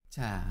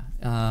자,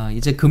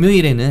 이제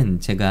금요일에는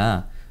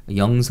제가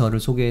영서를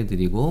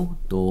소개해드리고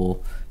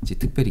또 이제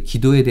특별히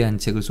기도에 대한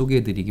책을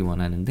소개해드리기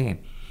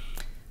원하는데,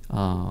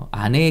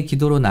 아내의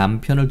기도로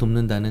남편을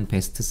돕는다는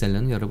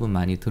베스트셀러는 여러분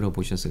많이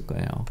들어보셨을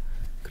거예요.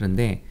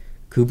 그런데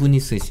그분이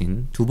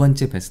쓰신 두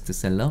번째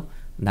베스트셀러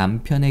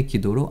남편의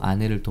기도로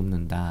아내를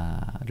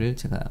돕는다를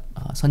제가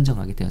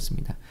선정하게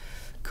되었습니다.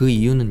 그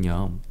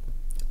이유는요,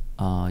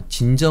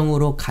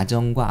 진정으로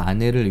가정과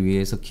아내를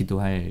위해서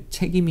기도할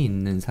책임이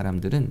있는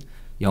사람들은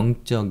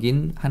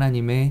영적인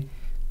하나님의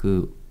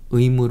그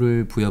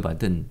의무를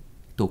부여받은,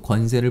 또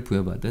권세를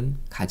부여받은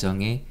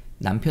가정의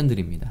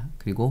남편들입니다.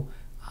 그리고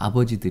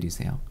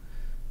아버지들이세요.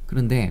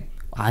 그런데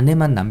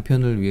아내만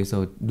남편을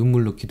위해서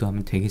눈물로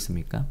기도하면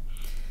되겠습니까?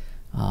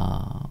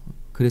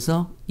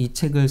 그래서 이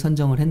책을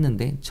선정을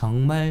했는데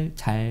정말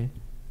잘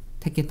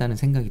택했다는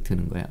생각이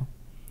드는 거예요.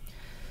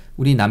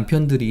 우리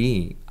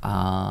남편들이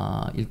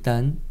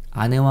일단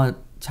아내와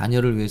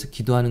자녀를 위해서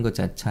기도하는 것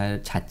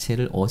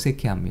자체를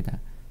어색해합니다.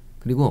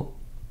 그리고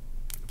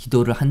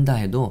기도를 한다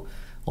해도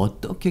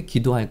어떻게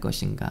기도할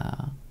것인가에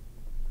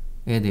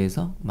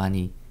대해서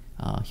많이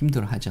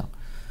힘들어하죠.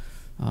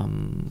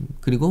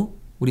 그리고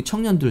우리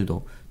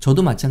청년들도,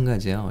 저도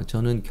마찬가지예요.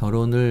 저는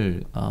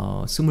결혼을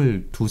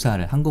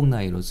 22살, 한국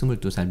나이로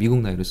 22살, 미국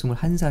나이로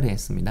 21살에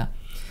했습니다.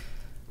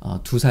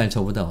 2살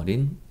저보다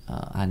어린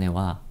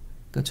아내와,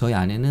 그러니까 저희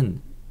아내는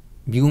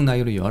미국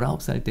나이로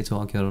 19살 때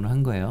저와 결혼을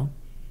한 거예요.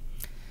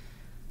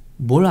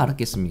 뭘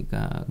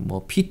알았겠습니까?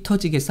 뭐 피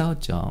터지게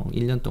싸웠죠.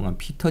 1년 동안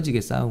피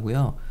터지게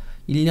싸우고요.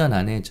 1년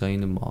안에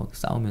저희는 뭐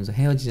싸우면서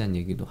헤어지자는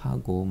얘기도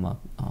하고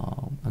막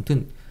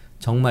아무튼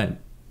정말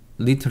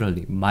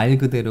literally 말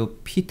그대로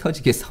피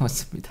터지게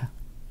싸웠습니다.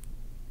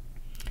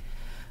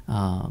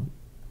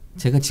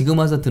 제가 지금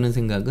와서 드는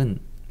생각은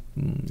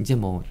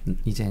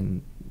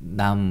이젠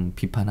남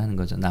비판하는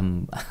거죠.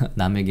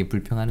 남에게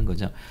불평하는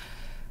거죠.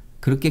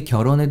 그렇게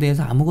결혼에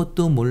대해서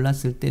아무것도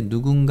몰랐을 때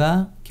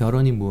누군가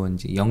결혼이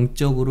무언지,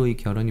 영적으로 이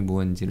결혼이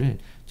무언지를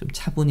좀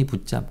차분히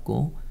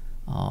붙잡고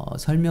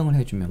설명을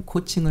해주면,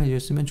 코칭을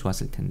해줬으면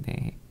좋았을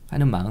텐데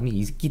하는 마음이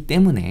있기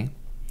때문에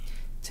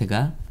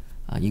제가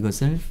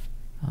이것을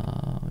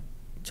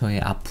저의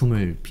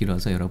아픔을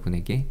빌어서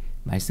여러분에게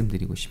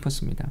말씀드리고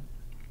싶었습니다.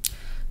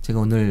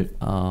 제가 오늘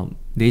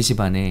 4시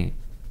반에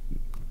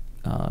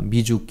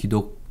미주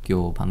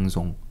기독교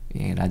방송,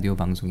 라디오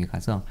방송에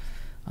가서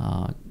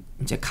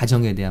이제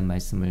가정에 대한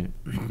말씀을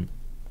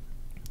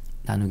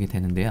나누게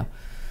되는데요.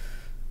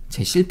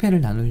 제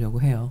실패를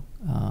나누려고 해요.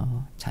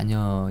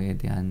 자녀에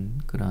대한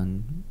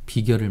그런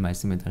비결을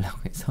말씀해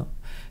달라고 해서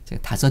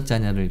제가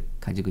 5자녀를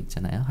가지고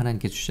있잖아요.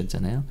 하나님께서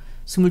주셨잖아요.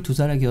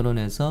 22살에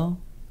결혼해서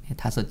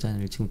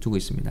 5자녀를 지금 두고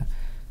있습니다.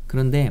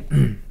 그런데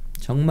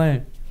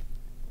정말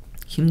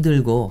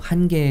힘들고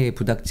한계에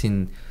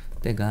부닥친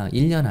때가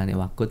 1년 안에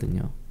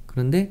왔거든요.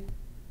 그런데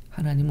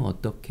하나님은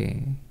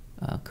어떻게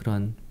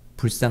그런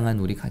불쌍한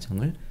우리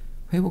가정을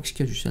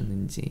회복시켜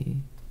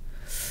주셨는지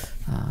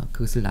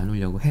그것을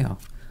나누려고 해요.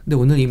 근데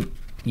오늘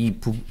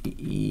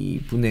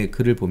이 분의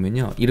글을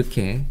보면요,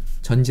 이렇게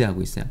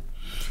전제하고 있어요.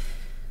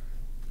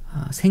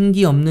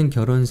 생기 없는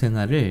결혼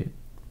생활을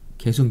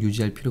계속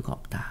유지할 필요가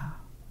없다.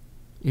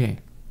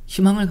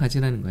 희망을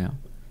가지라는 거예요.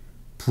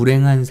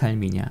 불행한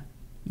삶이냐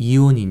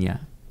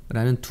이혼이냐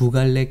라는 두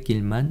갈래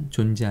길만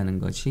존재하는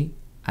것이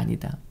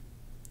아니다.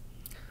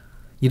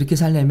 이렇게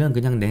살려면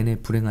그냥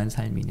내내 불행한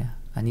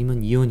삶이냐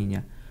아니면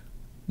이혼이냐,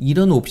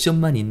 이런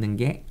옵션만 있는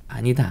게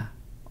아니다.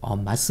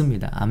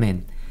 맞습니다.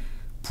 아멘.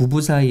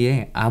 부부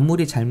사이에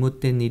아무리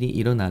잘못된 일이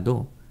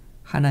일어나도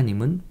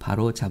하나님은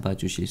바로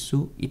잡아주실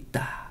수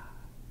있다.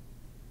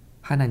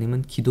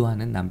 하나님은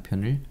기도하는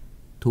남편을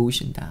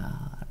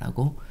도우신다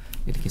라고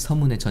이렇게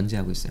서문에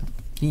전제하고 있어요.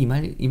 이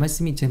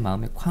말씀이 제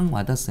마음에 쾅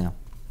와닿았어요.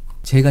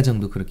 제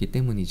가정도 그렇기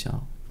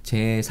때문이죠.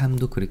 제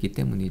삶도 그렇기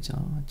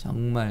때문이죠.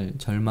 정말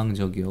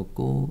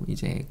절망적이었고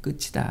이제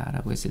끝이다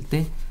라고 했을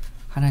때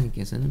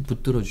하나님께서는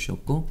붙들어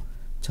주셨고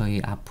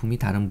저희 아픔이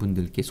다른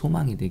분들께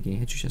소망이 되게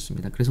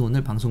해주셨습니다. 그래서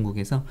오늘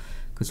방송국에서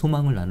그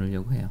소망을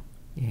나누려고 해요.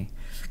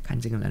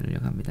 간증을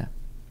나누려고 합니다.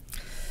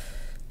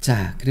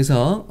 자,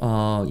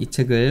 그래서 이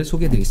책을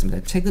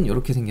소개해드리겠습니다. 책은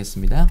이렇게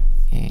생겼습니다.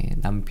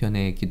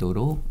 남편의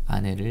기도로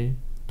아내를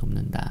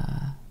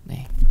돕는다.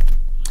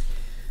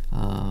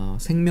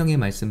 생명의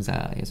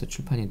말씀사에서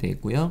출판이 되어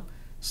있고요.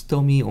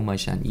 스토미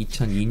오마샨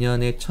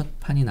 2002년에 첫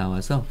판이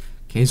나와서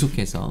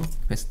계속해서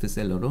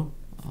베스트셀러로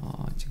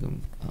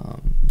지금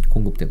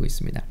공급되고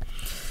있습니다.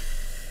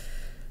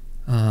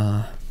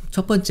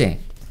 첫 번째,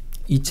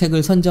 이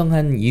책을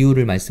선정한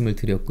이유를 말씀을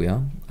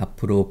드렸고요.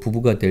 앞으로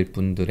부부가 될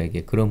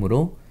분들에게,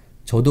 그러므로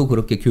저도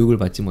그렇게 교육을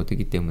받지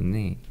못했기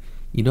때문에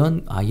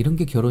이런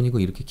게 결혼이고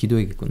이렇게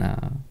기도해야겠구나.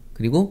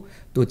 그리고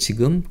또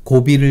지금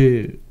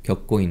고비를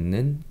겪고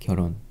있는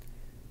결혼,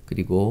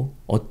 그리고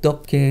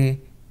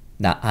어떻게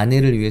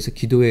아내를 위해서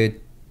기도해야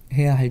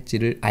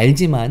할지를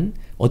알지만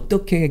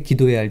어떻게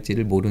기도해야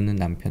할지를 모르는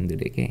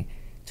남편들에게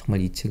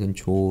정말 이 책은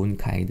좋은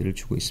가이드를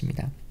주고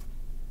있습니다.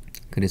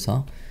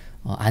 그래서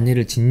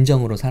아내를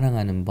진정으로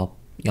사랑하는 법,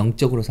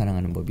 영적으로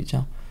사랑하는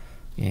법이죠.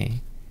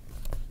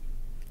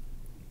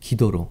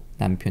 기도로,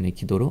 남편의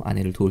기도로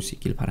아내를 도울 수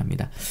있길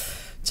바랍니다.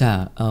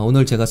 자,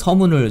 오늘 제가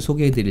서문을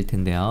소개해 드릴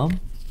텐데요.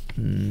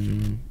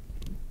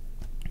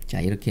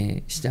 자,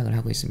 이렇게 시작을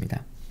하고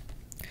있습니다.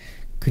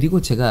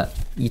 그리고 제가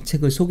이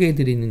책을 소개해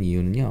드리는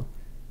이유는요,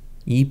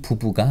 이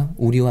부부가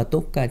우리와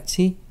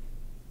똑같이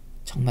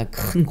정말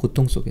큰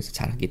고통 속에서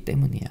자랐기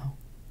때문이에요.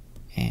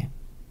 예.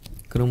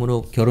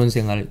 그러므로 결혼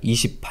생활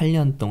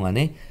 28년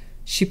동안에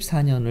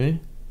 14년을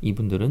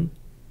이분들은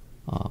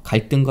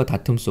갈등과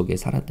다툼 속에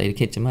살았다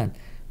이렇게 했지만,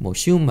 뭐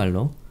쉬운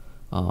말로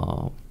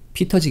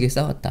피 터지게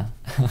싸웠다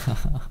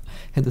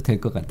해도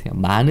될 것 같아요.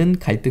 많은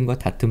갈등과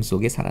다툼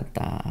속에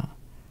살았다.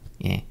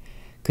 예.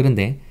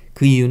 그런데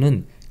그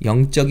이유는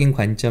영적인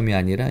관점이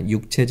아니라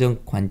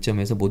육체적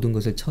관점에서 모든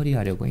것을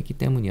처리하려고 했기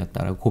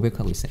때문이었다라고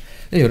고백하고 있어요.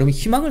 여러분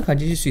희망을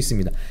가지실 수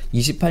있습니다.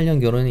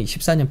 28년 결혼이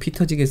 14년 피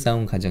터지게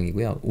싸운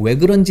가정이고요. 왜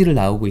그런지를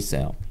나오고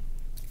있어요.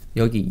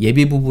 여기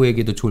예비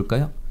부부에게도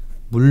좋을까요?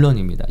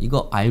 물론입니다.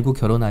 이거 알고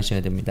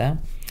결혼하셔야 됩니다.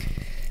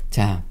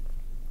 자,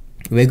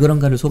 왜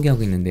그런가를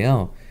소개하고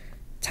있는데요.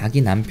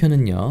 자기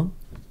남편은요,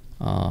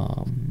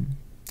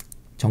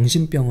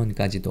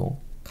 정신병원까지도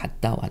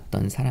갔다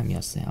왔던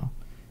사람이었어요.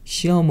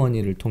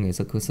 시어머니를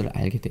통해서 그것을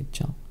알게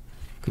됐죠.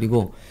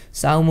 그리고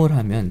싸움을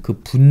하면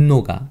그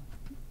분노가,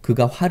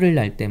 그가 화를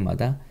날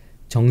때마다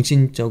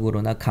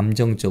정신적으로나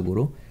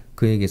감정적으로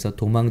그에게서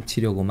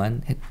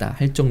도망치려고만 했다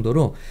할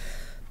정도로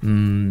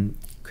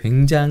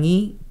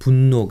굉장히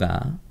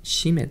분노가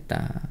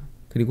심했다.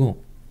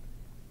 그리고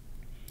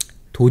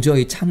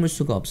도저히 참을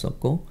수가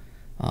없었고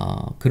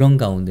그런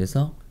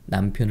가운데서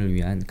남편을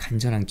위한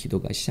간절한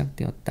기도가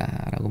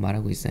시작되었다라고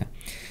말하고 있어요.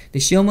 근데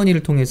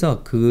시어머니를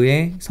통해서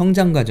그의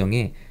성장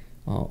과정에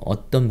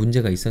어떤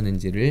문제가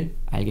있었는지를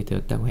알게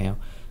되었다고 해요.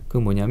 그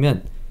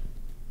뭐냐면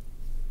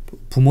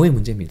부모의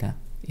문제입니다.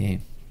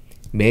 예.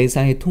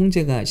 매사에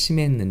통제가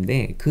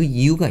심했는데 그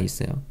이유가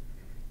있어요.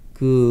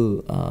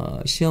 그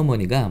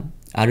시어머니가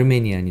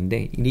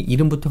아르메니안인데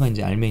이름부터가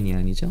이제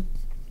알메니안이죠.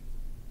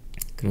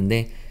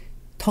 그런데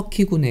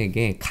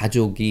터키군에게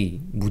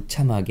가족이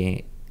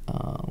무참하게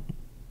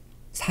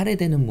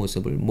살해되는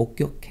모습을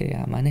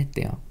목격해야만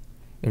했대요.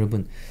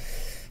 여러분,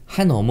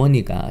 한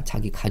어머니가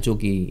자기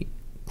가족이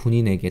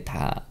군인에게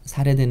다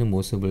살해되는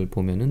모습을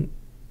보면은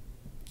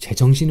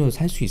제정신으로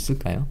살 수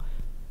있을까요?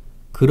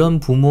 그런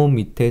부모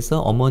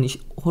밑에서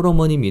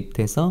홀어머니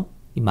밑에서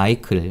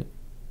마이클,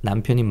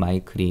 남편인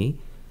마이클이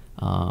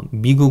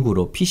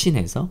미국으로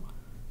피신해서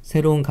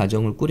새로운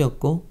가정을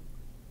꾸렸고,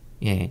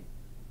 예,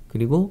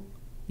 그리고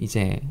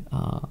이제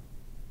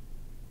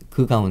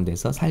그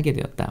가운데서 살게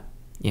되었다.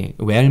 예,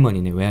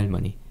 외할머니네,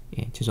 외할머니.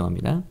 예,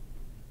 죄송합니다.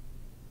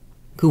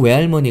 그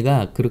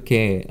외할머니가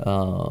그렇게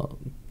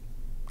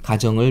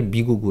가정을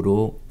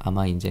미국으로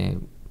아마 이제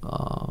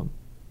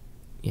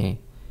예,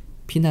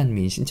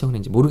 피난민 신청을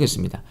했는지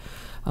모르겠습니다.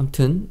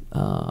 아무튼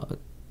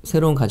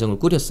새로운 가정을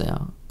꾸렸어요.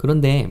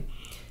 그런데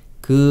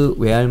그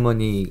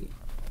외할머니가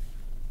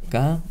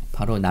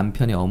바로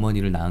남편의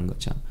어머니를 낳은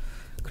거죠.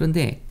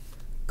 그런데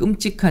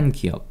끔찍한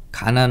기억,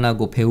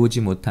 가난하고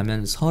배우지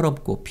못하면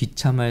서럽고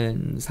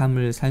비참한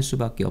삶을 살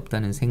수밖에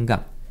없다는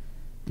생각,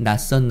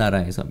 낯선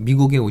나라에서,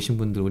 미국에 오신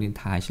분들 우린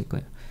다 아실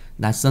거예요.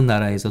 낯선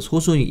나라에서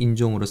소수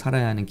인종으로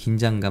살아야 하는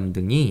긴장감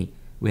등이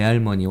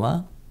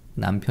외할머니와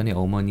남편의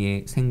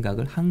어머니의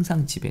생각을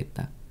항상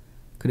지배했다.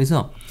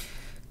 그래서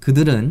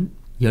그들은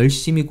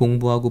열심히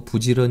공부하고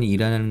부지런히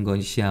일하는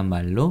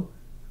것이야말로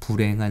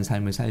불행한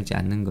삶을 살지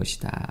않는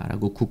것이다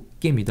라고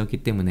굳게 믿었기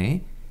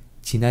때문에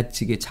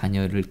지나치게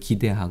자녀를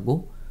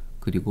기대하고,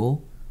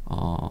 그리고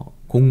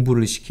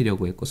공부를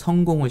시키려고 했고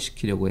성공을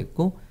시키려고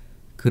했고,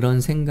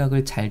 그런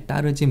생각을 잘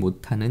따르지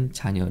못하는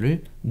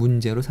자녀를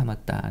문제로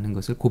삼았다는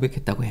것을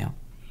고백했다고 해요.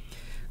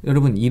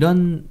 여러분,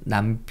 이런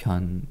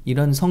남편,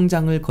 이런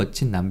성장을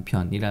거친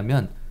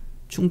남편이라면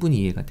충분히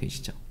이해가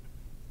되시죠?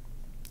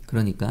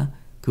 그러니까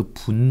그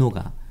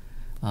분노가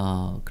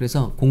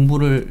그래서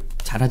공부를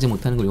잘하지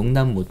못하는 걸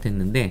용납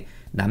못했는데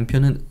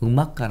남편은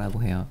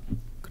음악가라고 해요.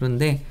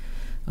 그런데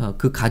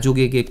그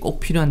가족에게 꼭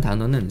필요한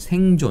단어는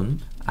생존,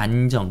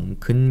 안정,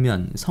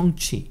 근면,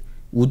 성취,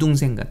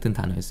 우등생 같은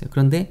단어였어요.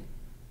 그런데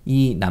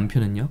이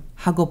남편은요,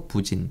 학업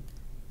부진,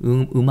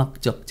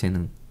 음악적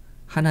재능,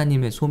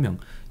 하나님의 소명,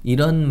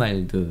 이런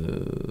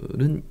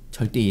말들은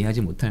절대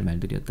이해하지 못할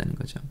말들이었다는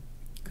거죠.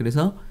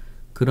 그래서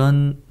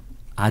그런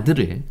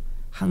아들을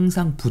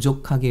항상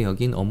부족하게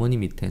여긴 어머니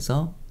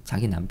밑에서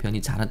자기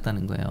남편이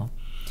자랐다는 거예요.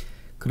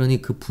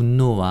 그러니 그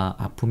분노와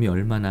아픔이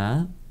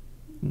얼마나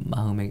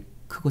마음에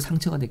크고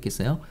상처가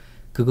됐겠어요?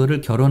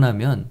 그거를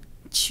결혼하면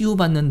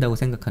치유받는다고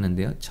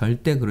생각하는데요.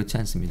 절대 그렇지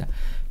않습니다.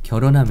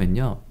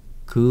 결혼하면요,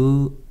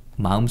 그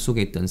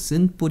마음속에 있던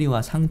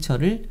쓴뿌리와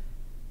상처를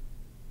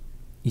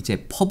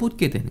이제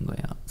퍼붓게 되는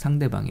거예요.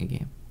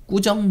 상대방에게.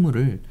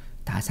 꾸정물을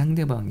다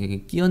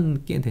상대방에게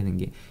끼얹게 되는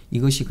게,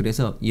 이것이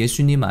그래서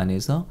예수님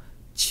안에서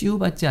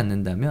치유받지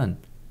않는다면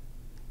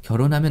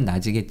결혼하면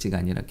나아지겠지가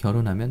아니라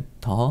결혼하면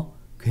더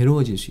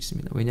괴로워질 수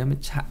있습니다. 왜냐하면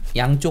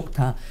양쪽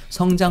다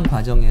성장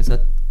과정에서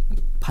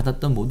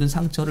받았던 모든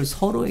상처를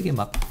서로에게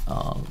막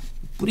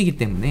뿌리기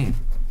때문에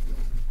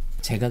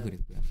제가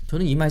그랬고요.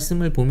 저는 이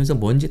말씀을 보면서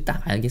뭔지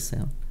딱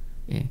알겠어요.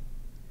 예.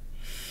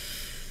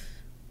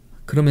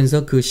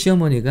 그러면서 그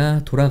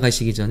시어머니가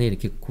돌아가시기 전에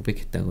이렇게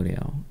고백했다고 그래요.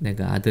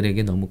 내가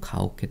아들에게 너무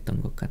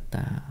가혹했던 것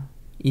같다.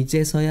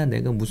 이제서야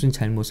내가 무슨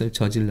잘못을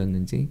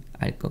저질렀는지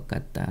알 것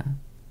같다.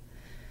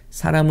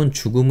 사람은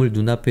죽음을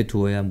눈앞에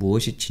두어야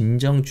무엇이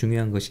진정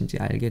중요한 것인지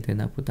알게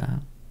되나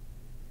보다.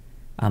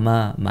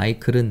 아마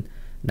마이클은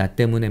나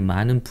때문에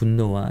많은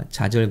분노와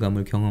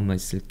좌절감을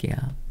경험했을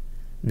게야.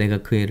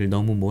 내가 그 애를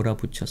너무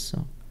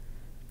몰아붙였어.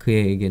 그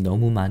애에게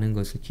너무 많은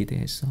것을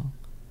기대했어.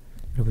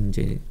 여러분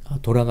이제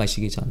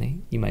돌아가시기 전에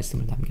이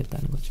말씀을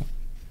남겼다는 거죠.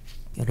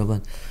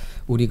 여러분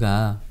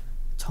우리가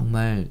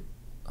정말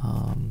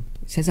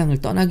세상을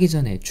떠나기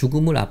전에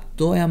죽음을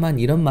앞둬야만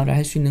이런 말을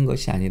할 수 있는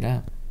것이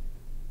아니라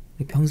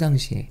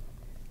평상시에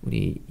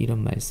우리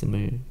이런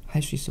말씀을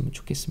할 수 있으면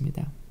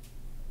좋겠습니다.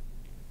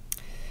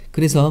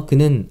 그래서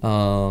그는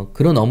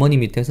그런 어머니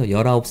밑에서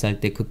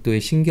 19살 때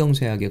극도의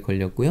신경쇠약에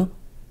걸렸고요.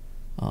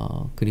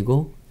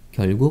 그리고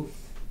결국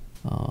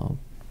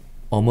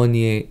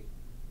어머니의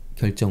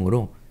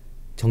결정으로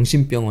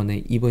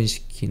정신병원에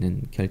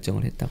입원시키는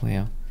결정을 했다고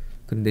해요.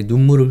 그런데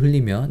눈물을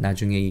흘리며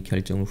나중에 이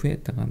결정을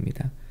후회했다고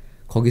합니다.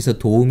 거기서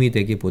도움이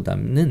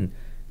되기보다는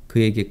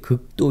그에게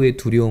극도의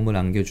두려움을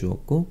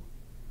안겨주었고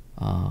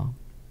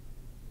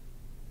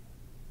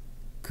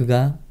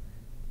그가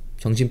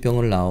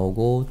정신병을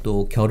나오고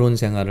또 결혼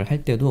생활을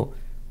할 때도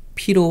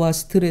피로와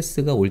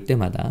스트레스가 올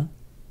때마다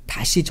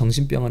다시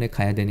정신병원에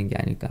가야 되는 게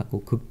아닐까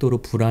하고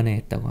극도로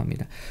불안해했다고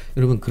합니다.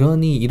 여러분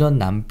그러니 이런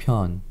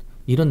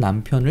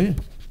남편을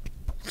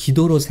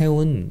기도로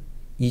세운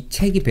이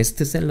책이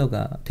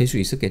베스트셀러가 될 수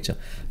있었겠죠.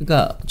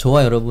 그러니까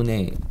저와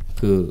여러분의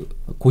그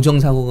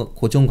고정사고가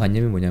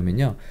고정관념이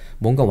뭐냐면요.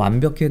 뭔가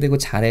완벽해야 되고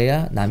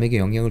잘해야 남에게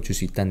영향을 줄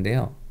수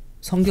있다는데요.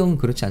 성경은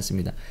그렇지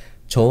않습니다.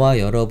 저와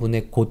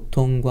여러분의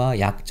고통과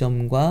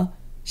약점과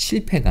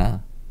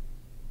실패가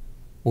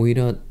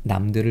오히려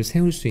남들을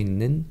세울 수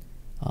있는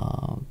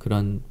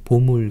그런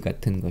보물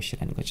같은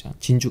것이라는 거죠.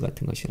 진주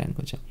같은 것이라는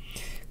거죠.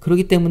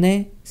 그렇기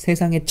때문에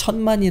세상에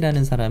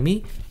 1000만이라는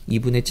사람이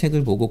이분의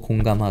책을 보고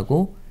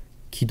공감하고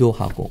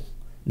기도하고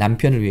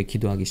남편을 위해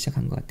기도하기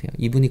시작한 것 같아요.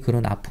 이분이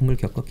그런 아픔을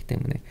겪었기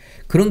때문에.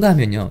 그런가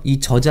하면요. 이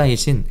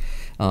저자이신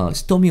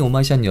스토미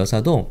오마샨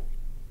여사도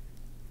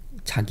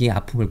자기의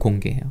아픔을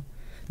공개해요.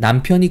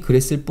 남편이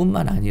그랬을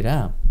뿐만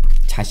아니라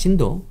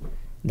자신도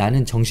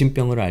나는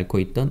정신병을 앓고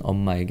있던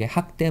엄마에게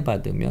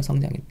학대받으며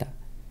성장했다.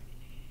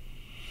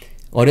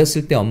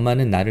 어렸을 때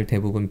엄마는 나를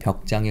대부분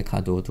벽장에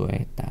가둬둬야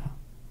했다.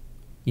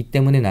 이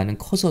때문에 나는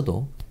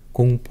커서도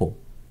공포,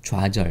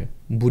 좌절,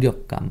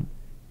 무력감,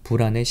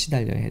 불안에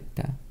시달려야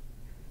했다.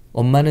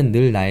 엄마는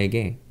늘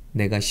나에게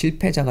내가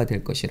실패자가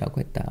될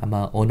것이라고 했다.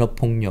 아마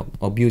언어폭력,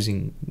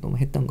 어뷰징 너무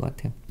했던 것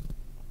같아요.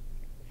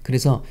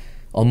 그래서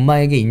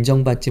엄마에게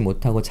인정받지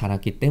못하고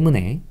자랐기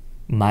때문에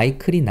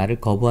마이클이 나를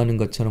거부하는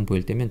것처럼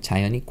보일 때면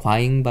자연히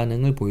과잉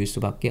반응을 보일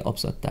수밖에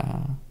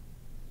없었다.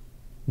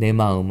 내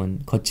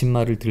마음은 거친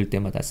말을 들을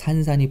때마다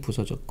산산이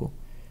부서졌고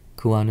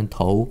그와는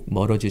더욱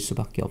멀어질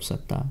수밖에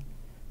없었다.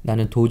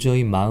 나는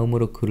도저히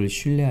마음으로 그를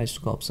신뢰할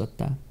수가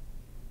없었다.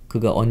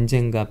 그가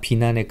언젠가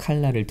비난의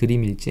칼날을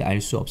들이밀지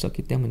알 수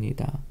없었기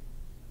때문이다.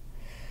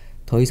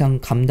 더 이상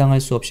감당할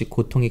수 없이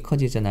고통이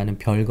커지자 나는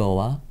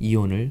별거와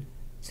이혼을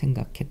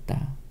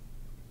생각했다.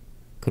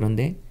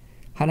 그런데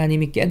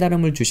하나님이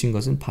깨달음을 주신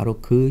것은 바로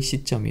그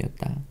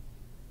시점이었다.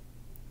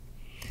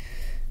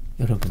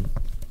 여러분,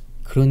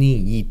 그러니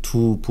이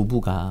두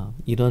부부가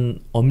이런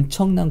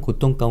엄청난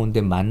고통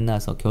가운데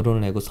만나서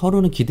결혼을 하고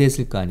서로는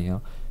기대했을 거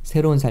아니에요.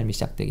 새로운 삶이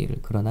시작되기를.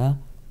 그러나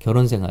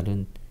결혼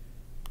생활은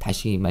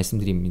다시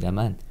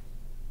말씀드립니다만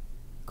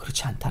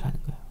그렇지 않다라는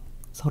거예요.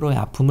 서로의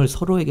아픔을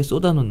서로에게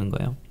쏟아놓는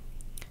거예요.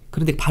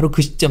 그런데 바로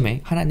그 시점에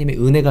하나님의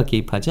은혜가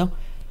개입하죠.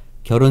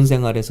 결혼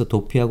생활에서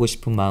도피하고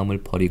싶은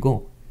마음을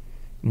버리고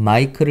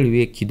마이클을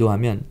위해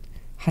기도하면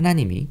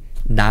하나님이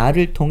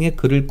나를 통해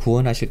그를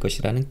구원하실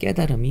것이라는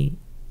깨달음이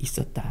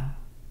있었다.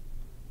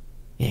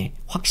 예,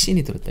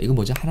 확신이 들었다. 이거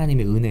뭐죠?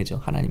 하나님의 은혜죠.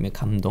 하나님의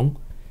감동.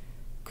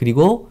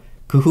 그리고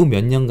그 후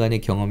몇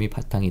년간의 경험이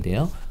바탕이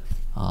되어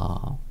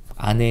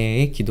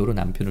아내의 기도로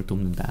남편을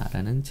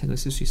돕는다라는 책을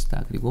쓸 수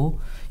있었다. 그리고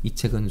이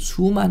책은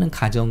수많은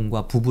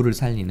가정과 부부를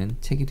살리는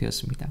책이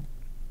되었습니다.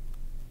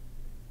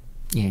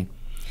 예.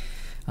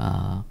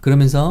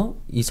 그러면서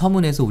이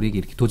서문에서 우리에게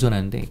이렇게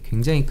도전하는데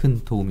굉장히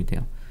큰 도움이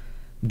돼요.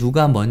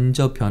 누가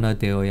먼저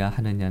변화되어야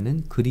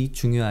하느냐는 그리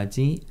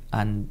중요하지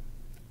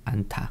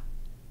않다.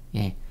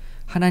 예.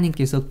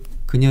 하나님께서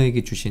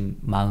그녀에게 주신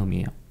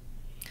마음이에요.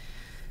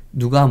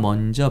 누가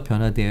먼저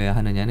변화되어야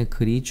하느냐는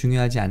그리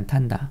중요하지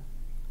않단다.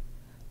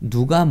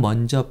 누가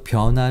먼저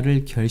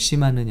변화를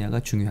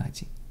결심하느냐가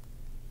중요하지.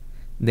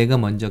 내가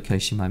먼저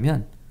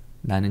결심하면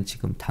나는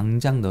지금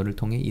당장 너를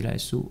통해 일할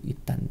수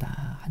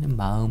있단다 하는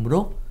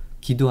마음으로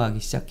기도하기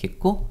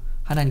시작했고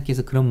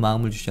하나님께서 그런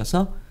마음을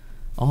주셔서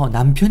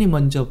남편이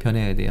먼저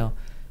변해야 돼요.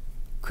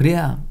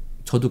 그래야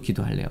저도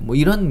기도할래요. 뭐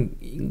이런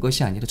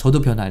것이 아니라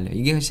저도 변화할래요.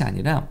 이게 것이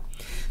아니라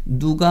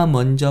누가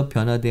먼저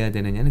변화돼야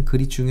되느냐는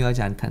그리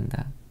중요하지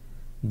않단다.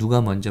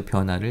 누가 먼저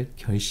변화를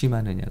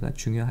결심하느냐가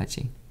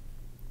중요하지.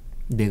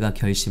 내가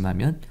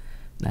결심하면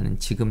나는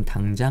지금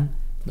당장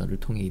너를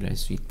통해 일할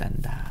수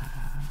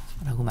있단다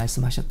라고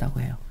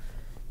말씀하셨다고 해요.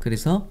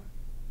 그래서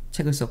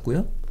책을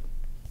썼고요.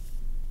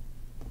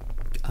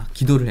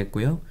 기도를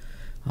했고요.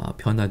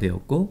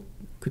 변화되었고,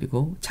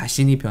 그리고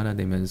자신이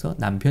변화되면서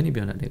남편이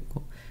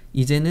변화됐고,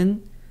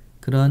 이제는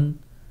그런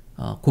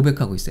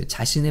고백하고 있어요.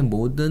 자신의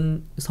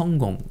모든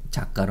성공,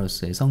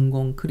 작가로서의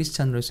성공,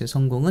 크리스찬으로서의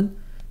성공은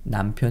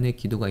남편의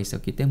기도가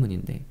있었기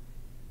때문인데,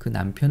 그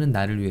남편은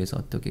나를 위해서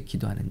어떻게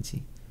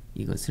기도하는지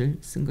이것을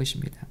쓴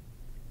것입니다.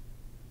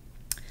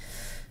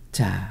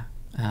 자,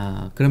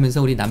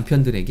 그러면서 우리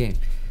남편들에게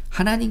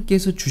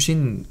하나님께서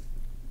주신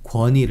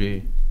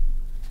권위를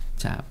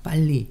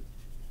빨리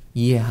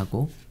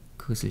이해하고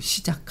그것을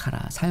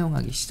시작하라,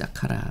 사용하기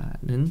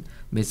시작하라는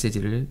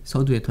메시지를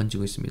서두에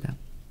던지고 있습니다.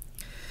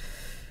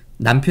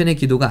 남편의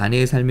기도가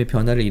아내의 삶의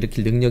변화를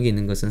일으킬 능력이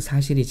있는 것은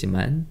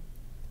사실이지만,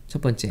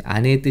 첫 번째,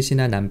 아내의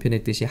뜻이나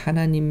남편의 뜻이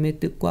하나님의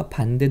뜻과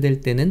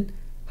반대될 때는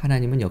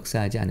하나님은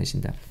역사하지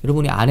않으신다.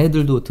 여러분이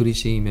아내들도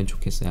들으시면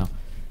좋겠어요.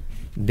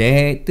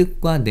 내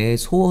뜻과 내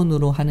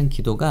소원으로 하는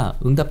기도가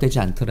응답되지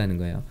않더라는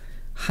거예요.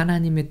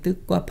 하나님의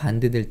뜻과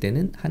반대될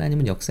때는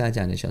하나님은 역사하지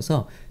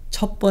않으셔서,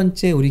 첫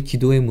번째 우리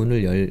기도의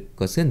문을 열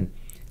것은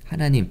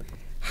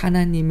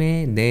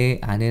하나님의 내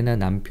아내나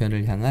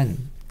남편을 향한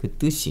그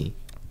뜻이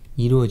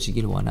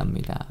이루어지길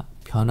원합니다.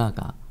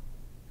 변화가,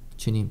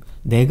 주님,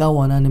 내가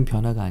원하는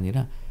변화가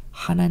아니라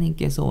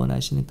하나님께서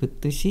원하시는 그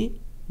뜻이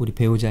우리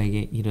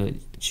배우자에게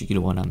이루어지길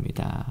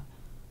원합니다.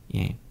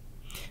 예.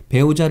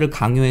 배우자를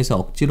강요해서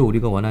억지로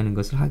우리가 원하는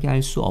것을 하게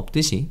할 수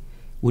없듯이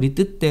우리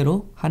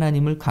뜻대로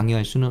하나님을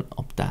강요할 수는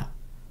없다.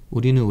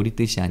 우리는 우리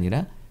뜻이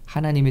아니라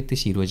하나님의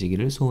뜻이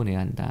이루어지기를 소원해야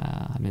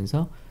한다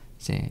하면서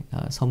이제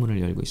서문을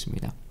열고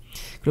있습니다.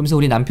 그러면서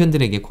우리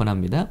남편들에게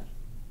권합니다.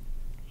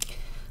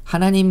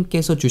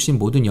 하나님께서 주신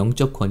모든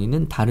영적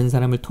권위는 다른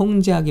사람을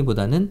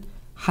통제하기보다는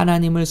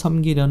하나님을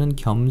섬기려는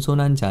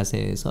겸손한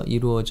자세에서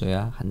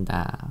이루어져야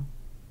한다.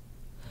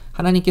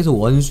 하나님께서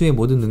원수의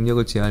모든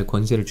능력을 제어할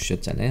권세를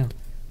주셨잖아요.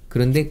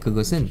 그런데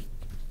그것은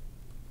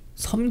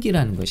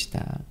섬기라는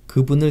것이다.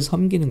 그분을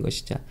섬기는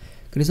것이자.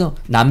 그래서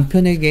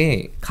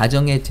남편에게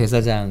가정의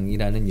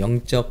제사장이라는,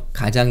 영적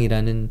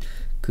가장이라는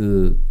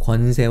그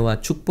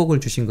권세와 축복을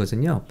주신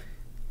것은요,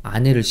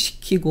 아내를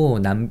시키고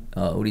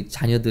우리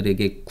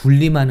자녀들에게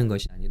군림하는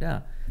것이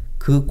아니라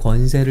그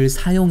권세를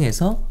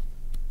사용해서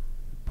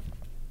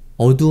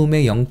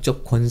어두움의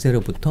영적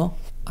권세로부터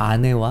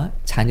아내와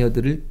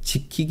자녀들을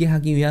지키게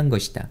하기 위한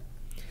것이다.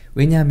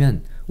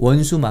 왜냐하면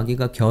원수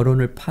마귀가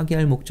결혼을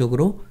파괴할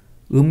목적으로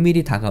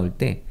은밀히 다가올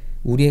때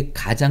우리의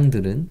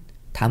가장들은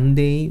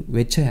담대히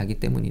외쳐야 하기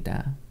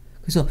때문이다.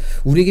 그래서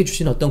우리에게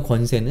주신 어떤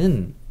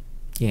권세는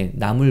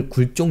남을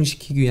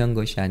굴종시키기 위한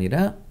것이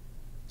아니라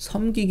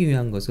섬기기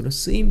위한 것으로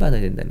쓰임받아야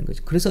된다는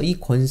거죠. 그래서 이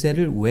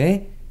권세를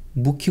왜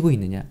묵히고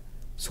있느냐?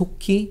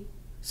 속히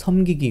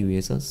섬기기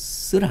위해서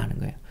쓰라는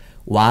거예요.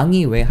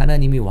 왕이 왜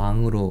하나님이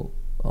왕으로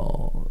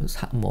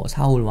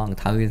사울 왕,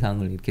 다윗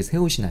왕을 이렇게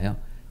세우시나요?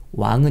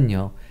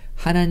 왕은요,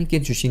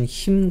 하나님께 주신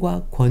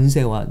힘과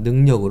권세와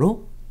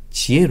능력으로,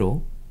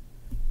 지혜로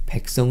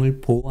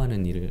백성을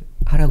보호하는 일을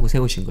하라고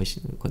세우신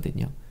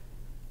것이거든요.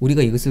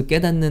 우리가 이것을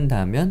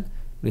깨닫는다면,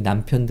 우리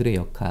남편들의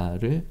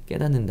역할을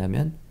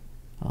깨닫는다면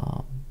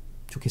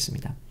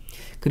좋겠습니다.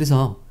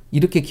 그래서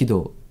이렇게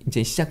기도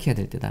이제 시작해야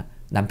될 때다.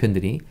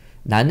 남편들이,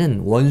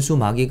 나는 원수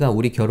마귀가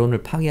우리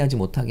결혼을 파괴하지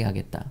못하게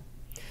하겠다.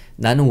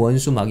 나는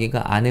원수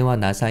마귀가 아내와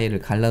나 사이를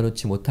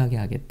갈라놓지 못하게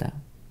하겠다.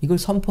 이걸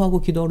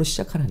선포하고 기도하러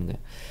시작하라는 거예요.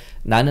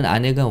 나는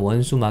아내가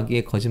원수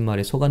마귀의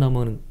거짓말에 속아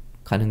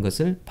넘어가는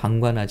것을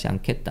방관하지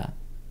않겠다.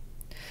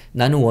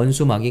 나는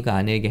원수 마귀가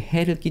아내에게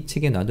해를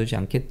끼치게 놔두지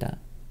않겠다.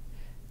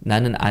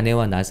 나는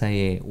아내와 나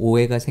사이에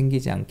오해가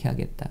생기지 않게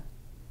하겠다.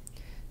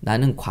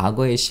 나는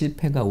과거의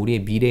실패가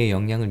우리의 미래에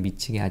영향을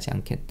미치게 하지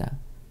않겠다.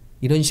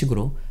 이런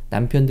식으로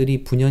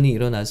남편들이 분연히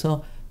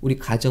일어나서 우리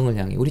가정을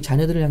향해, 우리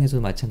자녀들을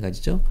향해서도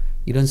마찬가지죠.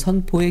 이런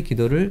선포의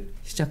기도를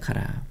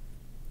시작하라.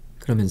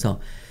 그러면서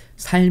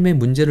삶의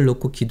문제를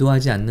놓고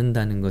기도하지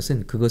않는다는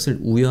것은 그것을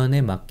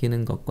우연에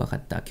맡기는 것과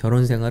같다.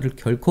 결혼 생활을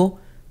결코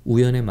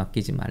우연에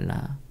맡기지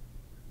말라.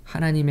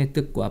 하나님의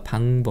뜻과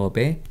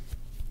방법에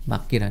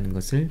맡기라는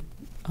것을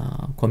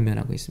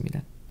권면하고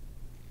있습니다.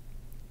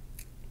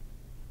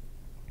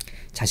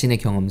 자신의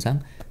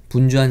경험상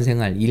분주한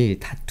생활, 일,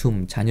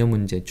 다툼, 자녀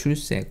문제,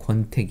 출세,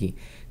 권태기,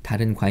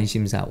 다른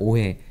관심사,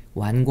 오해,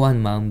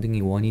 완고한 마음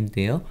등이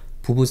원인되어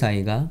부부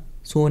사이가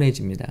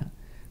소원해집니다.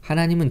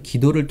 하나님은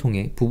기도를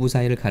통해 부부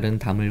사이를 가르는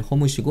담을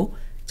허무시고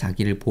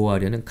자기를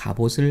보호하려는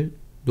갑옷을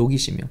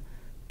녹이시며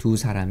두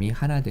사람이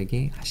하나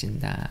되게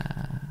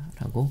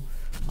하신다라고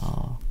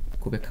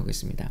고백하고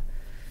있습니다.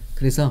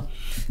 그래서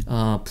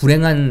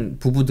불행한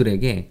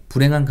부부들에게,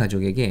 불행한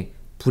가족에게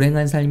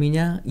불행한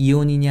삶이냐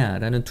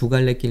이혼이냐라는 두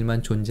갈래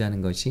길만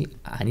존재하는 것이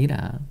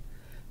아니라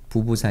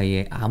부부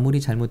사이에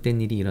아무리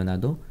잘못된 일이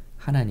일어나도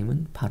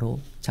하나님은 바로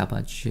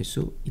잡아주실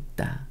수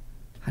있다.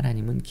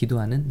 하나님은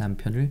기도하는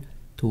남편을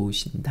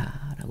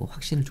도우신다라고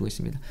확신을 주고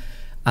있습니다.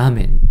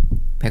 아멘.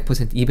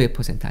 100%,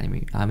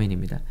 200%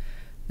 아멘입니다.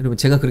 여러분,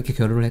 제가 그렇게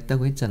결혼을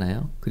했다고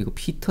했잖아요. 그리고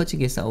피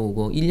터지게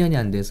싸우고 1년이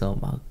안 돼서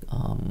막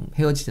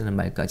헤어지자는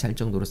말까지 할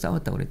정도로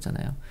싸웠다고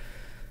그랬잖아요.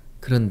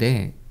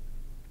 그런데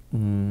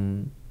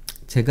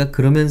제가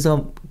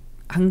그러면서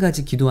한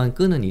가지 기도한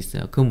끈은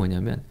있어요. 그건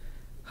뭐냐면,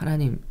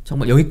 하나님,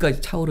 정말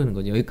여기까지 차오르는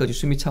거죠. 여기까지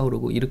숨이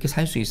차오르고 이렇게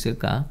살 수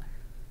있을까?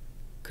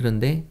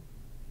 그런데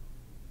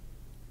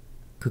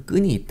그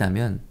끈이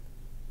있다면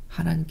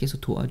하나님께서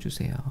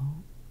도와주세요.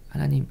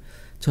 하나님,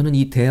 저는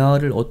이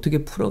대화를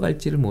어떻게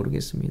풀어갈지를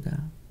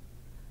모르겠습니다.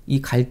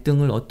 이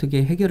갈등을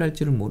어떻게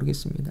해결할지를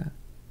모르겠습니다.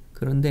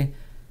 그런데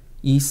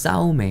이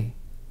싸움의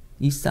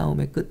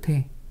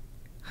끝에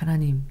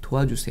하나님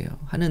도와주세요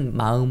하는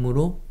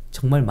마음으로,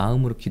 정말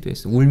마음으로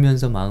기도했어요.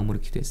 울면서 마음으로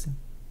기도했어요.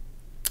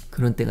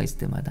 그런 때가 있을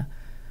때마다.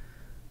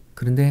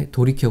 그런데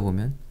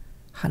돌이켜보면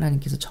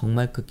하나님께서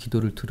정말 그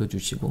기도를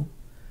들어주시고,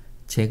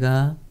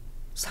 제가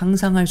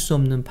상상할 수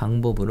없는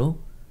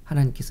방법으로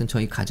하나님께서는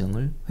저희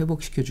가정을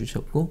회복시켜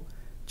주셨고,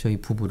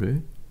 저희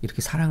부부를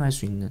이렇게 사랑할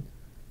수 있는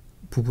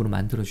부부로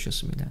만들어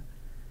주셨습니다.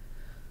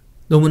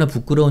 너무나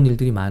부끄러운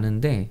일들이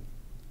많은데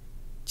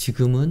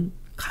지금은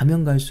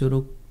가면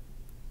갈수록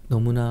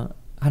너무나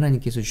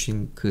하나님께서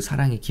주신 그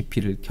사랑의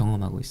깊이를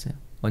경험하고 있어요.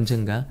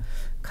 언젠가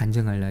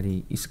간증할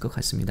날이 있을 것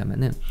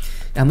같습니다만은,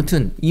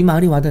 아무튼 이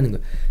말이 와닿는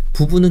거예요.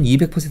 부부는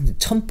 200%,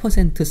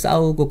 1000%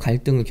 싸우고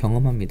갈등을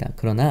경험합니다.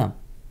 그러나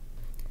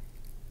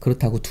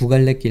그렇다고 두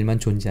갈래 길만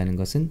존재하는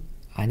것은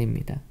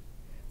아닙니다.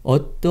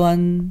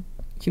 어떠한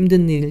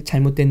힘든 일,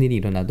 잘못된 일이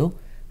일어나도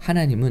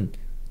하나님은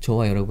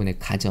저와 여러분의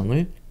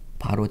가정을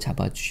바로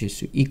잡아주실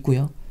수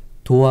있고요.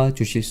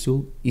 도와주실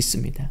수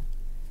있습니다.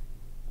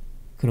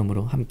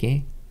 그러므로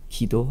함께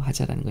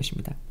기도하자라는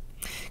것입니다.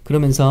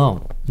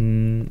 그러면서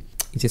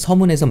이제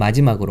서문에서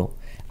마지막으로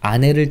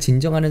아내를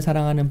진정하는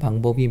사랑하는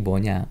방법이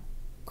뭐냐?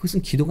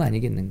 그것은 기도가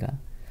아니겠는가?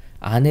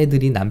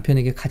 아내들이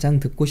남편에게 가장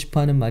듣고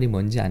싶어하는 말이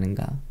뭔지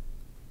아는가?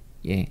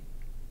 예,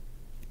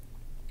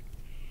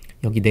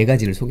 여기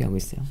 4가지를 소개하고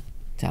있어요.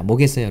 자,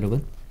 뭐겠어요,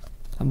 여러분?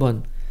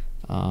 한번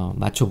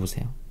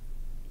맞춰보세요.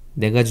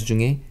 4가지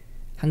중에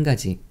한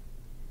가지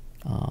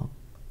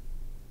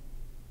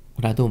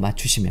라도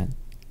맞추시면,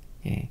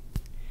 예,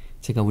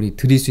 제가 우리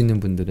드릴 수 있는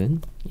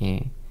분들은,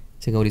 예,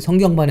 제가 우리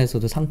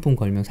성경반에서도 상품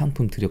걸면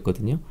상품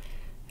드렸거든요.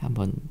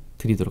 한번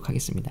드리도록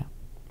하겠습니다.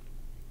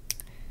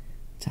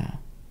 자,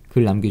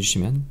 글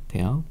남겨주시면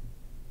돼요.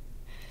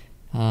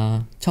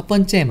 첫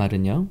번째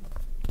말은요,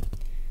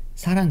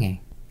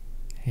 사랑해.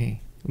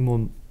 예,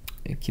 뭐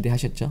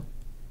기대하셨죠?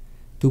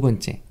 두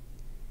번째,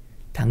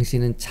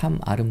 당신은 참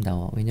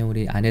아름다워. 왜냐면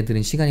우리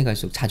아내들은 시간이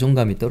갈수록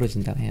자존감이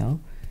떨어진다고 해요.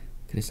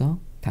 그래서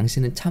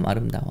당신은 참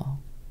아름다워.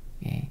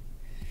 예.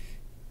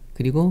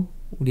 그리고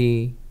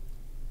우리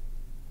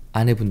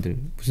아내분들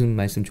무슨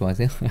말씀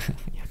좋아하세요?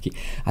 여기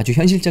아주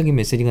현실적인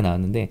메시지가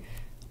나왔는데,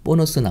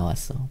 보너스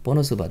나왔어.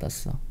 보너스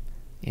받았어.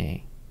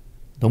 예,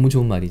 너무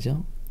좋은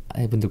말이죠.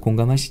 아내분들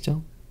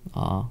공감하시죠?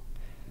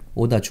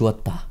 오다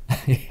주었다.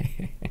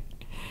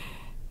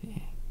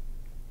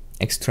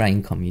 엑스트라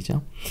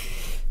인컴이죠.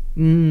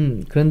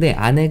 그런데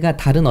아내가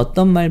다른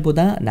어떤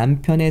말보다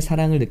남편의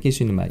사랑을 느낄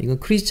수 있는 말, 이건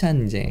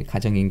크리스찬 이제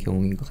가정인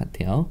경우인 것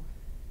같아요.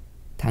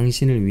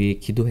 당신을 위해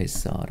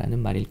기도했어 라는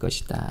말일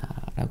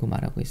것이다 라고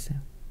말하고 있어요.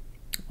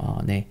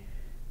 네.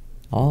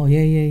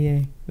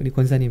 예. 우리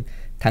권사님,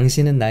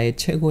 당신은 나의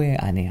최고의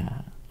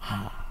아내야.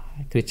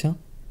 그렇죠?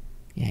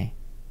 예.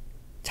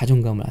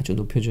 자존감을 아주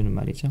높여주는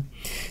말이죠.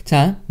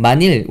 자,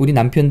 만일 우리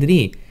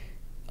남편들이,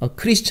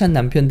 크리스찬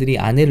남편들이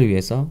아내를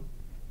위해서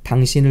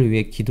당신을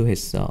위해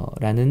기도했어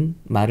라는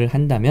말을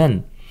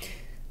한다면,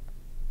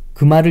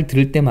 그 말을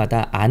들을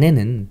때마다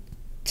아내는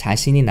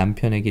자신이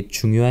남편에게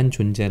중요한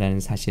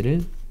존재라는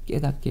사실을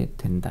깨닫게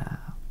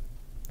된다.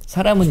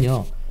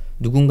 사람은요,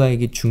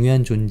 누군가에게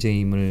중요한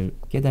존재임을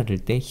깨달을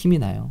때 힘이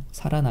나요.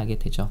 살아나게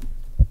되죠.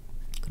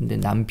 근데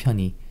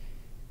남편이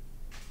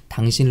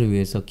당신을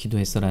위해서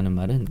기도했어 라는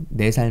말은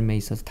내 삶에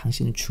있어서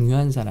당신은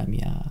중요한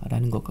사람이야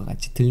라는 것과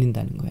같이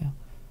들린다는 거예요.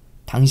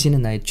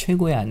 당신은 나의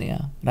최고의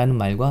아내야 라는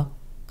말과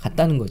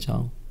같다는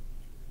거죠.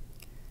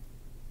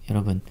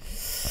 여러분,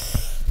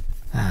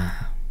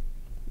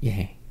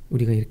 예,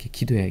 우리가 이렇게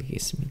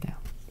기도해야겠습니다.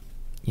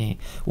 예,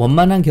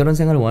 원만한 결혼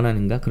생활을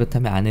원하는가?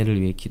 그렇다면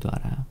아내를 위해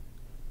기도하라.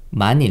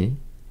 만일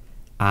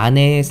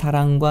아내의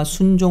사랑과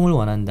순종을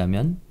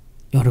원한다면,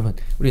 여러분,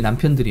 우리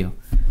남편들이요,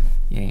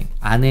 예,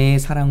 아내의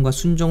사랑과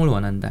순종을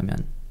원한다면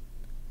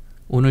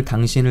오늘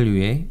당신을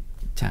위해,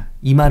 자,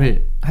 이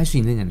말을 할 수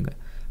있느냐는 거예요.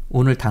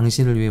 오늘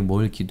당신을 위해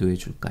뭘 기도해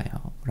줄까요?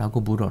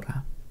 라고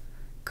물어라.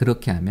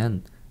 그렇게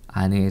하면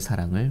아내의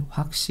사랑을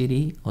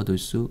확실히 얻을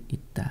수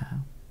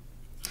있다.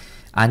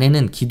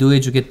 아내는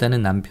기도해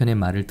주겠다는 남편의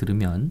말을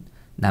들으면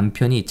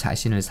남편이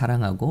자신을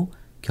사랑하고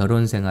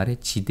결혼 생활에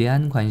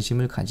지대한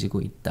관심을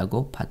가지고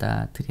있다고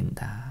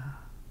받아들인다.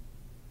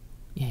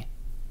 예,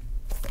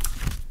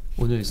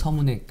 오늘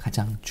서문의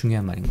가장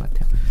중요한 말인 것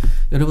같아요.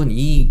 여러분,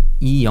 이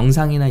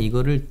영상이나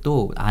이거를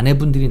또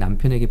아내분들이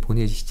남편에게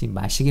보내주시지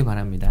마시기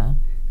바랍니다.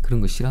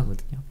 그런 거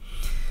싫어하거든요.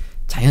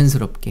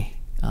 자연스럽게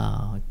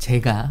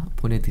제가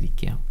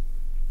보내드릴게요.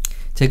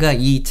 제가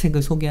이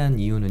책을 소개한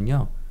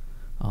이유는요,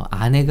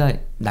 아내가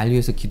날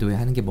위해서 기도해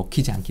하는 게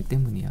먹히지 않기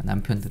때문이에요.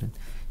 남편들은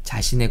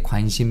자신의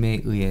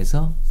관심에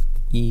의해서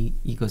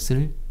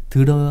이것을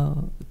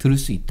들을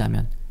수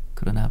있다면,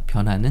 그러나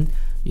변화는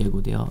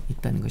예고되어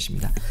있다는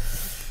것입니다.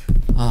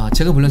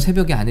 제가 물론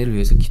새벽에 아내를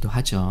위해서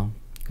기도하죠.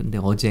 근데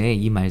어제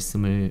이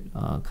말씀을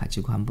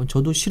가지고 한번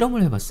저도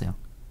실험을 해봤어요.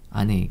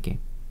 아내에게.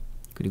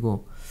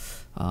 그리고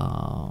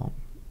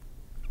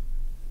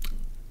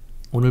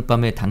오늘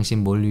밤에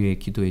당신 뭘 위해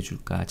기도해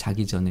줄까?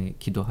 자기 전에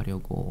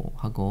기도하려고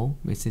하고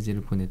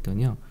메시지를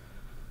보냈더니요.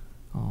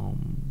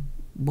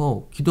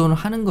 뭐 기도는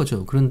하는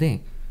거죠.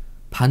 그런데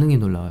반응이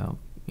놀라워요.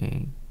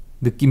 예.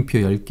 느낌표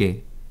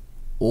 10개.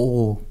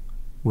 오,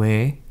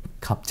 왜?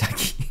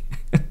 갑자기.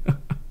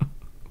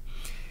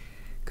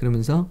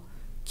 그러면서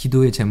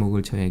기도의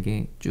제목을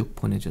저에게 쭉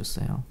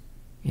보내줬어요.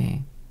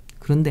 예.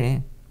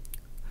 그런데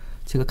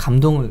제가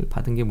감동을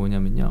받은 게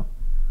뭐냐면요.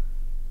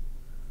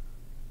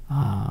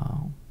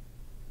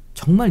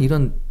 정말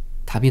이런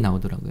답이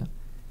나오더라고요.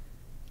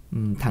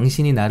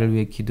 당신이 나를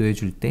위해 기도해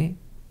줄 때,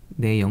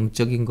 내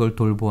영적인 걸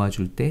돌보아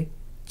줄 때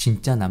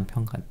진짜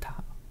남편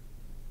같아.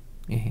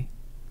 예.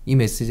 이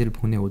메시지를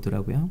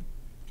보내오더라고요.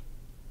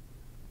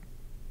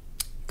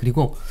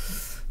 그리고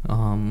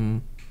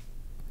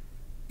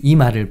이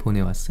말을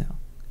보내왔어요.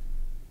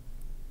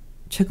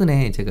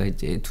 최근에 제가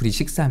이제 둘이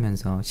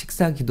식사하면서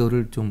식사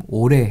기도를 좀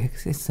오래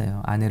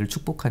했어요. 아내를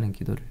축복하는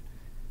기도를.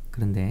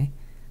 그런데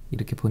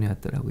이렇게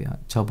보내왔더라고요.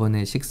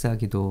 저번에 식사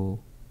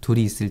기도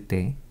둘이 있을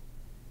때,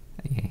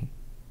 예,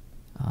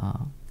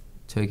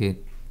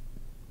 저에게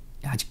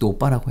아직도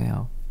오빠라고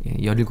해요. 예,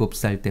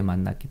 17살 때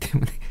만났기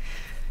때문에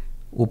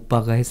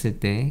오빠가 했을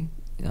때,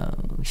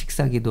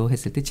 식사 기도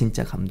했을 때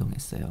진짜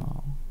감동했어요.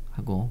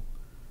 하고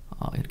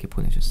이렇게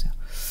보내줬어요.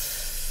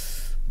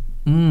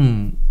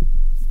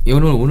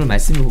 오늘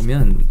말씀을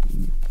보면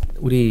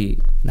우리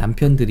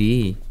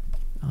남편들이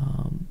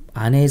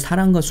아내의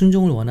사랑과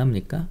순종을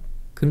원합니까?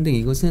 그런데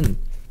이것은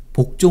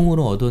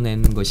복종으로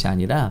얻어내는 것이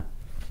아니라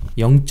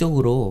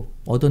영적으로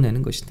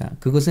얻어내는 것이다.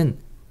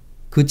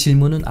 그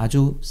질문은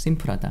아주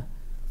심플하다.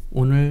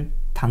 오늘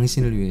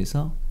당신을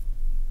위해서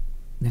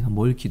내가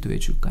뭘 기도해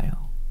줄까요?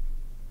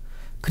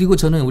 그리고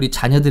저는 우리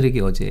자녀들에게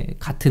어제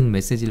같은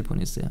메시지를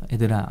보냈어요.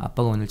 얘들아,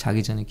 아빠가 오늘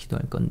자기 전에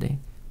기도할 건데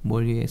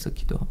뭘 위해서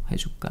기도해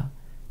줄까?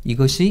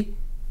 이것이,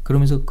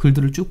 그러면서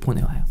글들을 쭉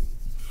보내와요.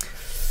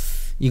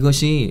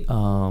 이것이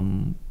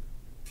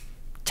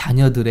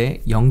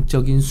자녀들의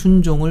영적인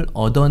순종을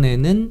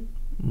얻어내는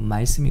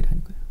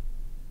말씀이라는 거예요.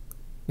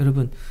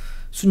 여러분,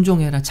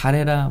 순종해라,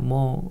 잘해라,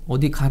 뭐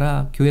어디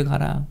가라, 교회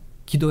가라,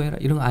 기도해라,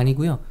 이런 거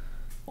아니고요.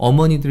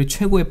 어머니들의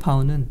최고의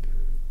파워는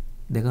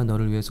내가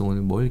너를 위해서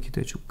오늘 뭘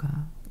기도해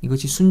줄까?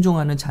 이것이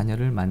순종하는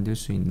자녀를 만들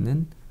수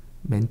있는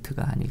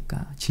멘트가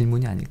아닐까,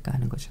 질문이 아닐까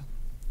하는 거죠.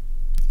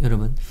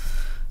 여러분,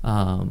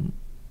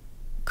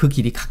 그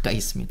길이 가까이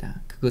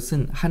있습니다.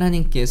 그것은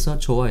하나님께서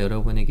저와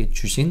여러분에게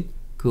주신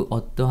그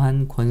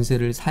어떠한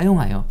권세를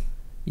사용하여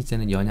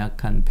이제는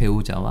연약한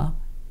배우자와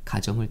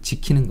가정을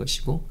지키는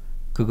것이고,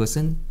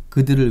 그것은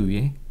그들을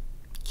위해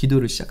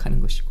기도를 시작하는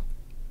것이고,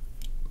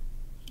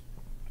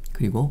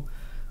 그리고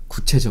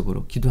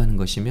구체적으로 기도하는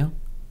것이며,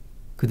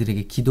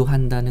 그들에게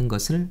기도한다는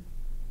것을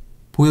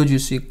보여줄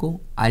수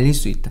있고 알릴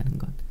수 있다는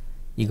것,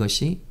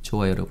 이것이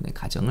저와 여러분의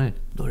가정을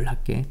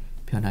놀랍게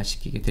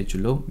변화시키게 될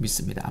줄로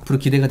믿습니다. 앞으로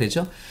기대가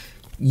되죠?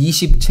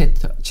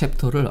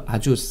 20챕터를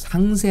아주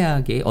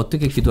상세하게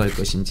어떻게 기도할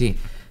것인지,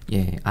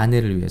 예,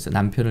 아내를 위해서,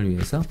 남편을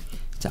위해서,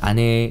 자,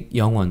 아내의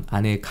영혼,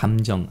 아내의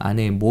감정,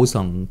 아내의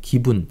모성,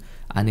 기분,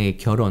 아내의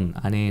결혼,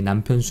 아내의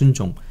남편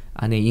순종,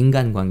 아내의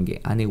인간관계,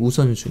 아내의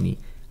우선순위,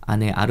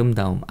 아내의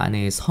아름다움,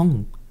 아내의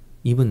성,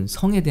 이분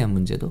성에 대한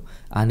문제도,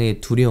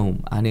 아내의 두려움,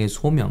 아내의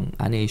소명,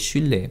 아내의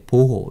신뢰,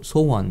 보호,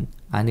 소원,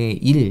 아내의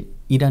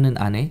일하는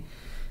아내,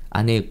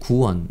 아내의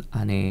구원,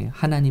 아내의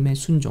하나님의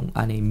순종,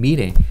 아내의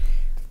미래,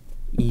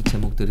 이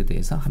제목들에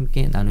대해서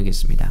함께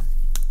나누겠습니다.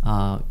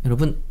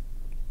 여러분,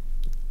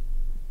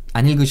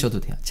 안 읽으셔도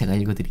돼요. 제가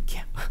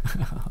읽어드릴게요.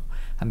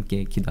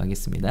 함께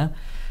기도하겠습니다.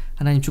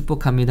 하나님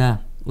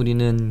축복합니다.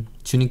 우리는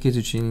주님께서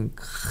주신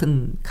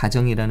큰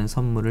가정이라는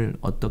선물을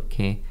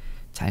어떻게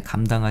잘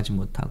감당하지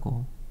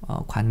못하고,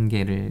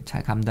 관계를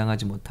잘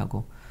감당하지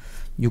못하고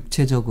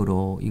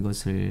육체적으로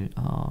이것을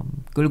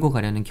끌고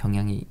가려는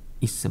경향이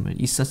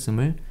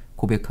있었음을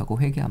고백하고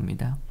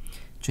회개합니다.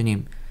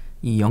 주님,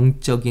 이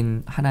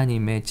영적인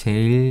하나님의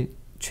제일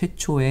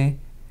최초의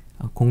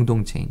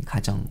공동체인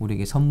가정,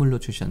 우리에게 선물로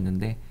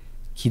주셨는데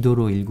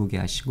기도로 일구게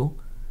하시고,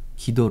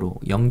 기도로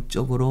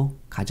영적으로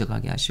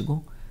가져가게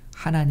하시고,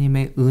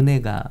 하나님의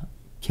은혜가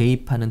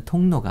개입하는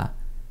통로가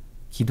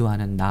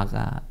기도하는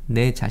나가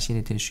내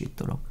자신이 될 수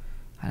있도록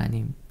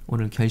하나님,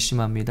 오늘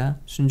결심합니다.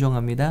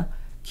 순종합니다.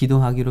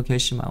 기도하기로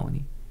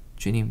결심하오니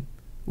주님,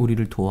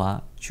 우리를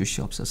도와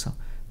주시옵소서.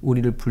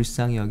 우리를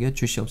불쌍히 여겨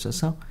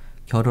주시옵소서.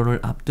 결혼을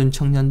앞둔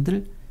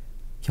청년들,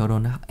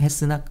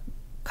 결혼했으나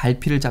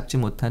갈피를 잡지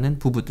못하는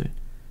부부들,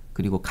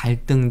 그리고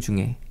갈등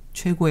중에,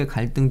 최고의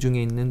갈등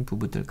중에 있는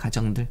부부들,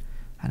 가정들,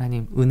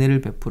 하나님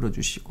은혜를 베풀어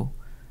주시고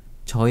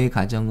저의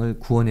가정을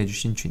구원해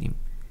주신 주님,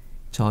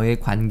 저의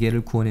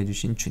관계를 구원해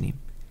주신 주님,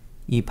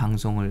 이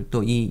방송을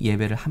또 이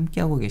예배를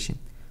함께하고 계신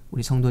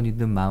우리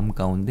성도님들 마음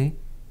가운데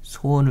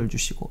소원을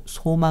주시고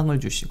소망을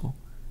주시고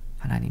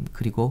하나님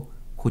그리고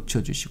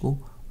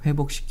고쳐주시고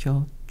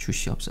회복시켜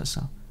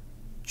주시옵소서.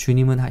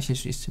 주님은 하실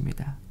수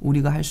있습니다.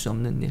 우리가 할 수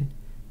없는 일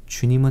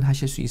주님은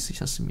하실 수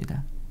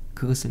있으셨습니다.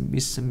 그것을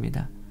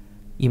믿습니다.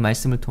 이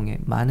말씀을 통해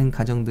많은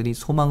가정들이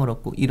소망을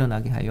얻고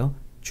일어나게 하여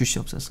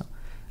주시옵소서.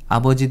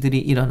 아버지들이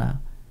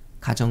일어나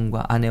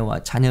가정과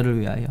아내와 자녀를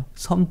위하여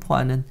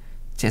선포하는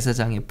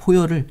제사장의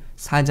포효를,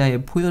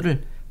 사자의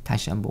포효를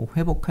다시 한번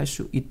회복할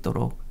수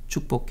있도록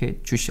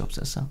축복해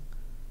주시옵소서.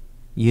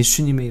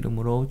 예수님의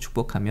이름으로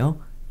축복하며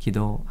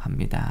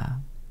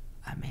기도합니다.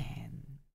 아멘.